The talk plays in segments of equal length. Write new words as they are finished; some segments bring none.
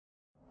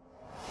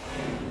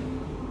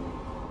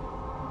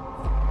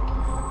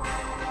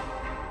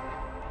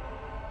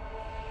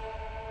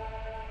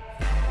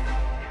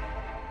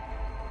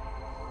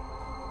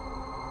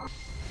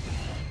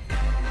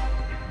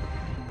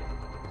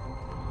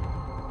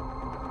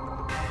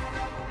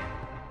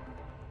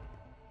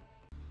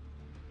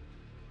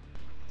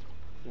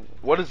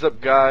What is up,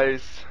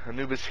 guys?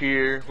 Anubis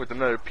here with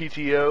another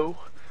PTO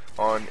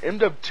on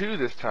MW2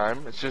 this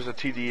time. It's just a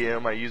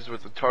TDM I use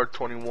with the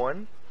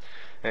Tar-21,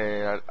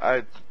 and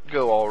I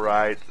go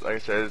alright. Like I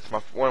said, it's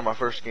one of my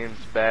first games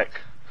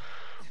back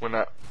when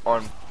I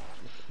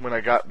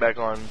got back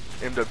on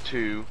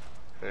MW2.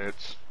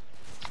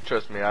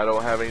 Trust me, I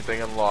don't have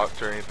anything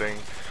unlocked or anything,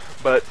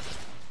 but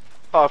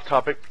off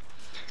topic.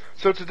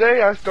 So today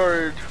it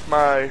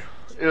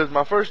was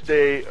my first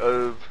day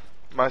of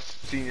my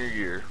senior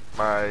year,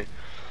 my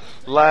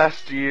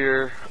last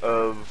year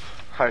of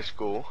high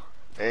school,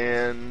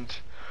 and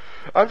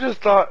I just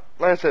thought,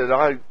 like I said,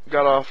 I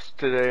got off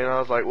today and I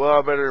was like, well,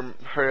 I better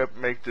hurry up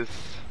and make this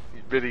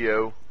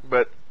video.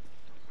 But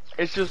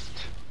it's just,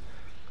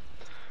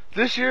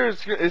 this year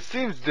it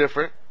seems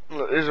different.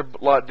 It's a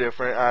lot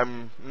different.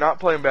 I'm not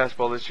playing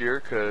basketball this year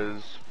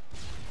because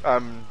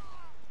I'm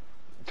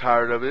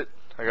tired of it.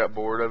 I got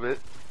bored of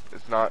it.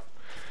 It's not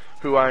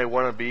who I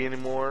want to be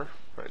anymore.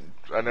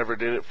 I never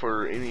did it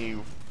for any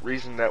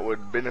reason that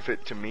would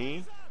benefit to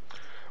me.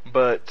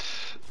 But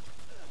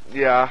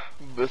yeah,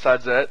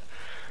 besides that.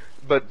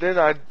 But then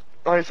like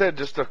I said,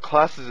 just the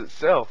classes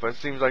itself, it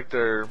seems like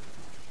I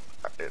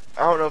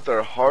don't know if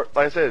they're hard.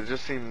 Like I said, it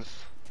just seems,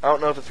 I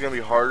don't know if it's going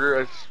to be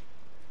harder.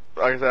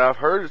 Like I said, I've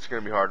heard it's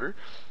going to be harder,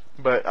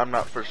 but I'm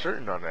not for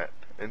certain on that.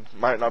 It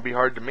might not be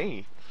hard to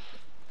me.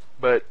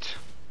 But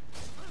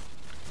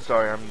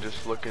sorry, I'm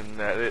just looking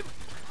at it.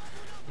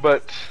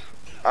 But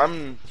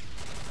I'm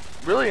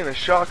really in a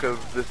shock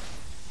of this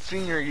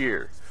senior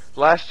year.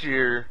 Last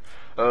year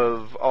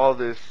of all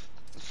this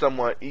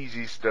somewhat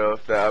easy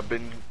stuff that I've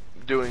been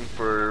doing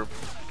for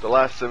the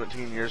last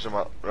 17 years of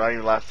my, not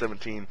even last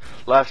 17,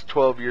 last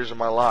 12 years of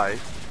my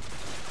life.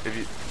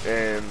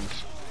 And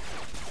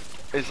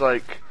it's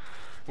like,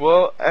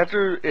 well,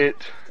 after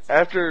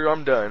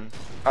I'm done,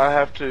 I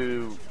have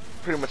to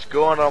pretty much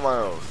go on my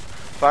own,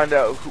 find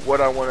out what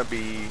I want to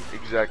be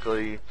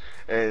exactly,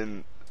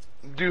 and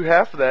do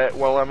half of that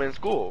while I'm in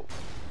school.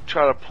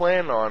 Try to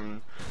plan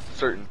on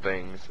certain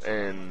things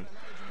and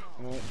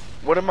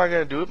what am I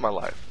going to do with my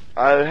life.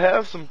 I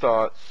have some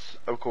thoughts,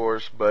 of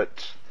course,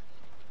 but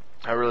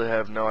I really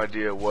have no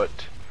idea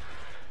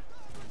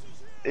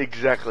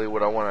exactly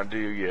what I want to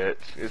do yet.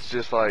 It's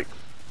just like,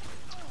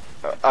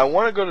 I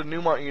want to go to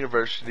Newmont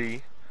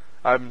University.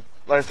 Like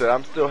I said,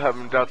 I'm still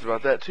having doubts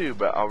about that too,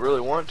 but I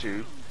really want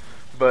to.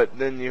 But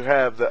then you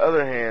have the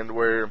other hand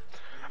where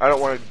I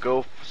don't want to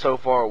go so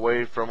far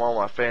away from all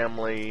my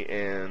family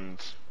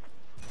and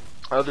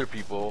other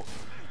people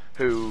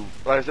who,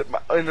 like I said,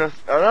 in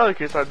another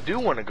case, I do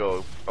want to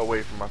go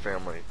away from my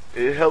family.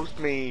 It helps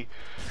me,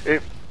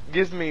 it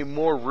gives me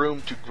more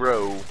room to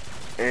grow,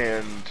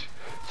 and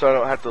so I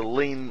don't have to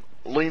lean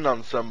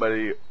on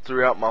somebody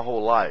throughout my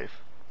whole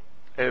life.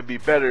 It would be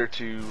better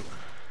to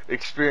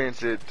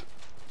experience it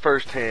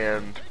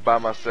firsthand by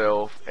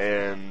myself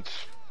and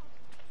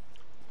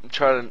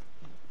try to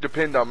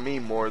depend on me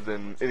more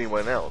than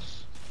anyone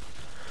else.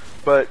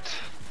 But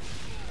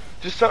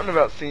just something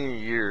about senior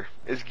year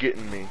is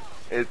getting me.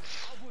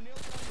 It's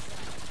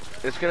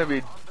gonna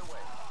be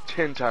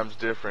 10 times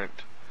different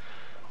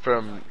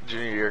from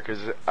junior year because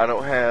I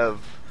don't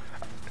have.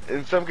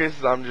 In some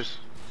cases, I'm just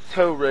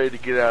so ready to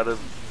get out of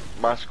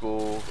my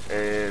school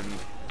and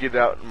get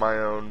out on my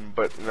own.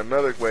 But in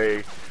another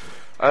way,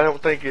 I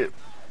don't think it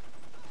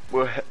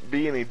will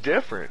be any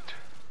different.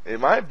 It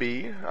might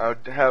be. I'll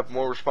have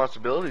more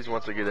responsibilities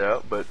once I get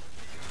out, but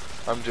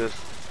I'm just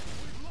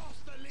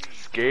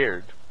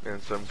scared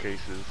in some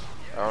cases.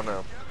 I don't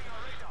know.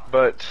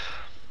 But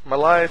my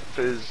life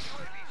is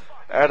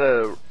at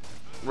a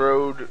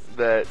road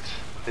that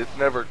it's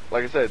never,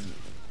 like I said,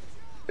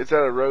 it's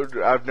at a road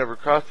I've never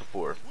crossed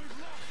before.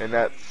 And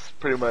that's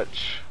pretty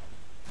much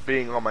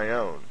being on my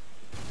own.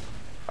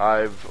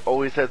 I've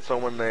always had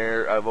someone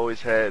there. I've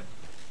always had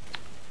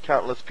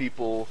countless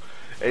people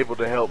able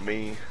to help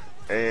me.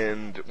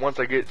 And once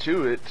I get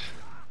to it,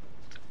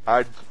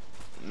 I'm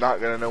not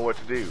going to know what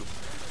to do.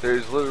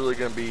 There's probably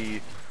going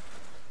to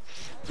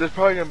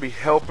be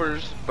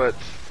helpers, but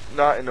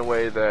not in a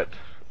way that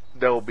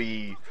they'll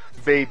be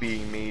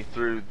babying me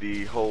through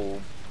the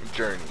whole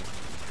journey.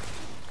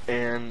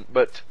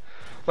 But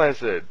like I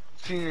said,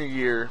 senior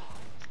year,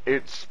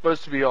 it's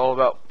supposed to be all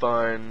about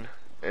fun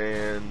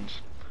and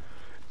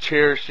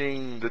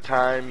cherishing the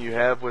time you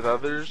have with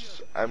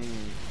others. I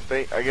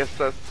guess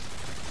that's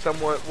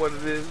somewhat what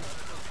it is.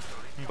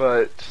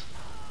 But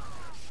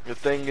the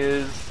thing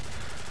is,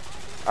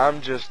 I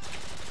don't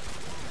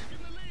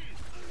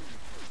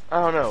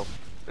know.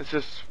 It's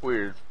just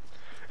weird.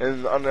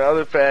 And on the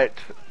other fact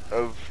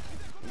of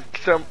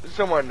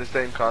somewhat in the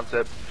same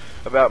concept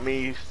about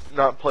me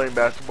not playing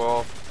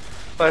basketball.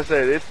 Like I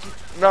said, it's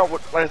not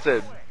what. Like I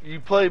said, you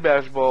play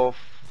basketball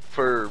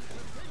for.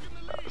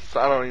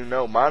 I don't even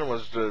know. Mine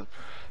was like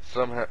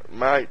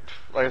I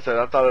said,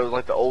 I thought it was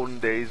like the olden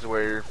days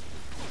where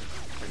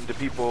the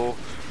people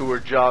who were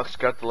jocks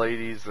got the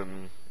ladies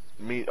and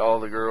meet all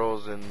the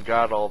girls and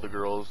got all the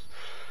girls.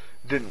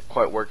 Didn't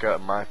quite work out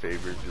in my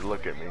favor.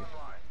 Look at me.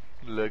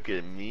 Look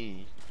at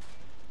me.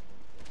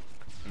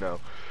 No.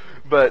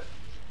 But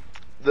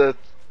the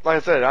like I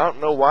said, I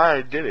don't know why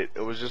I did it.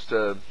 It was just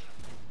a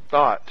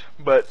thought.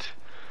 But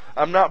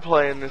I'm not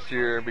playing this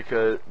year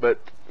because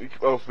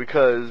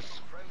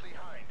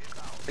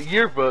the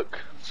yearbook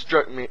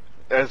struck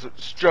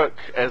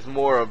as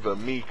more of a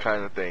me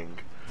kind of thing.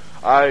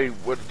 I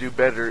would do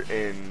better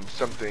in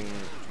something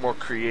more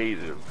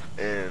creative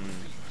and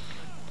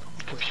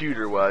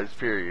computer-wise,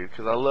 period.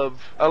 Because I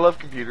love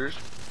computers,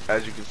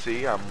 as you can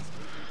see. Like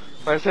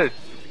I said,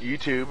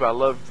 YouTube. I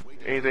love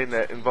anything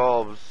that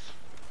involves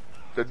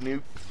the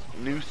new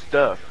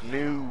stuff,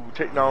 new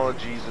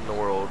technologies in the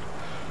world.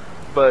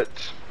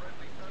 But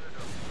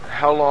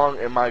how long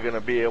am I going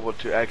to be able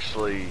to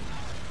actually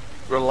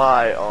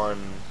rely on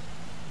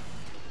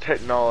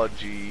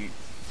technology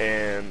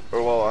or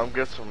well, I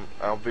guess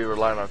I'll be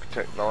relying on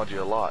technology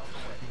a lot,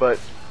 but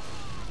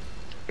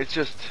it's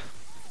just,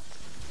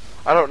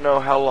 I don't know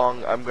how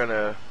long I'm going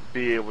to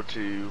be able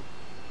to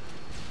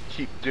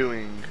keep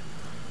being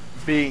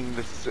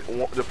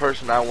the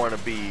person I want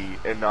to be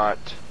and not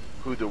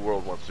who the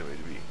world wants me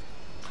to be.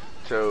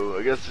 So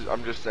I guess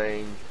I'm just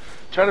saying,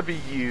 try to be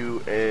you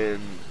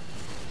and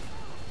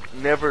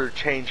never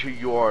change who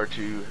you are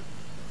to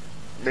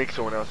make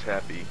someone else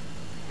happy.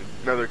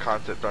 Another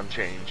concept on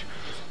change.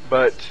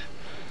 But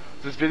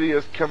this video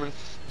is coming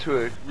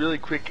to a really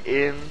quick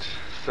end,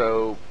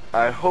 so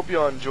I hope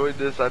y'all enjoyed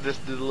this. I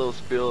just did a little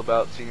spiel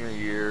about senior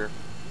year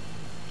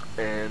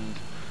and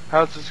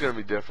how it's just going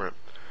to be different.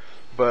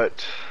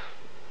 But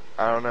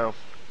I don't know.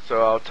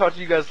 So I'll talk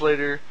to you guys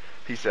later.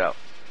 Peace out.